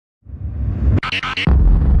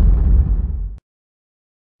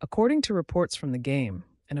According to reports from the game,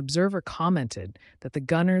 an observer commented that the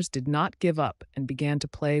Gunners did not give up and began to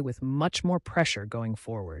play with much more pressure going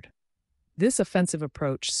forward. This offensive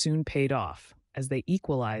approach soon paid off, as they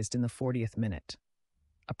equalized in the 40th minute.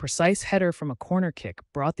 A precise header from a corner kick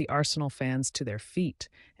brought the Arsenal fans to their feet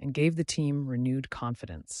and gave the team renewed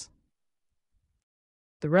confidence.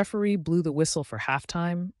 The referee blew the whistle for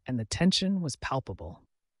halftime, and the tension was palpable.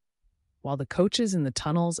 While the coaches in the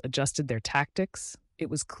tunnels adjusted their tactics, it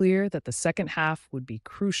was clear that the second half would be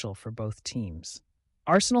crucial for both teams.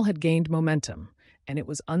 Arsenal had gained momentum, and it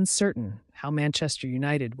was uncertain how Manchester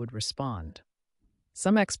United would respond.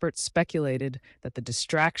 Some experts speculated that the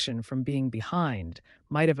distraction from being behind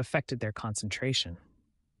might have affected their concentration.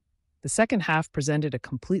 The second half presented a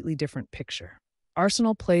completely different picture.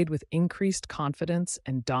 Arsenal played with increased confidence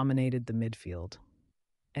and dominated the midfield.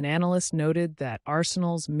 An analyst noted that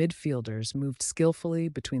Arsenal's midfielders moved skillfully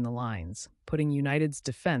between the lines, putting United's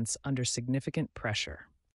defense under significant pressure.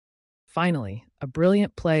 Finally, a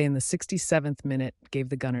brilliant play in the 67th minute gave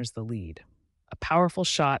the Gunners the lead. A powerful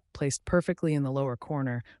shot, placed perfectly in the lower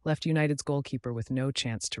corner, left United's goalkeeper with no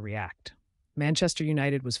chance to react. Manchester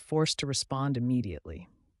United was forced to respond immediately.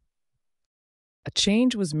 A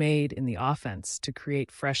change was made in the offense to create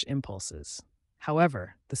fresh impulses.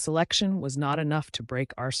 However, the selection was not enough to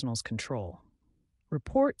break Arsenal's control.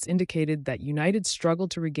 Reports indicated that United struggled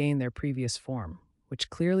to regain their previous form, which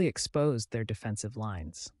clearly exposed their defensive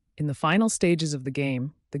lines. In the final stages of the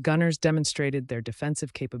game, the Gunners demonstrated their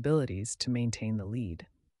defensive capabilities to maintain the lead.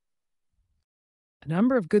 A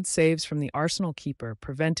number of good saves from the Arsenal keeper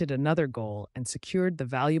prevented another goal and secured the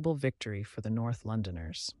valuable victory for the North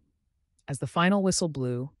Londoners. As the final whistle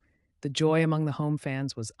blew, the joy among the home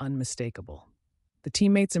fans was unmistakable. The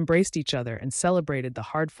teammates embraced each other and celebrated the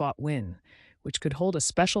hard-fought win, which could hold a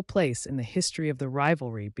special place in the history of the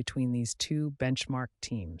rivalry between these two benchmark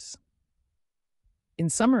teams. In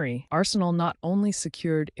summary, Arsenal not only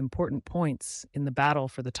secured important points in the battle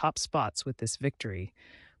for the top spots with this victory,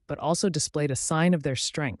 but also displayed a sign of their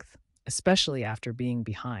strength, especially after being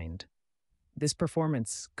behind. This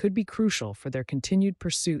performance could be crucial for their continued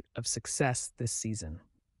pursuit of success this season.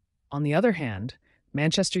 On the other hand,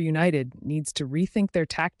 Manchester United needs to rethink their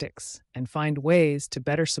tactics and find ways to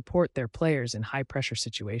better support their players in high-pressure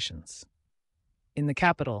situations. In the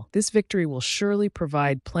capital, this victory will surely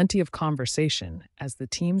provide plenty of conversation as the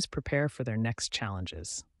teams prepare for their next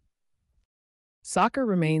challenges. Soccer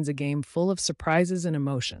remains a game full of surprises and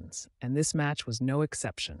emotions, and this match was no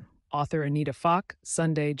exception. Author Anita Falk,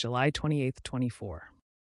 Sunday, July 28, 24.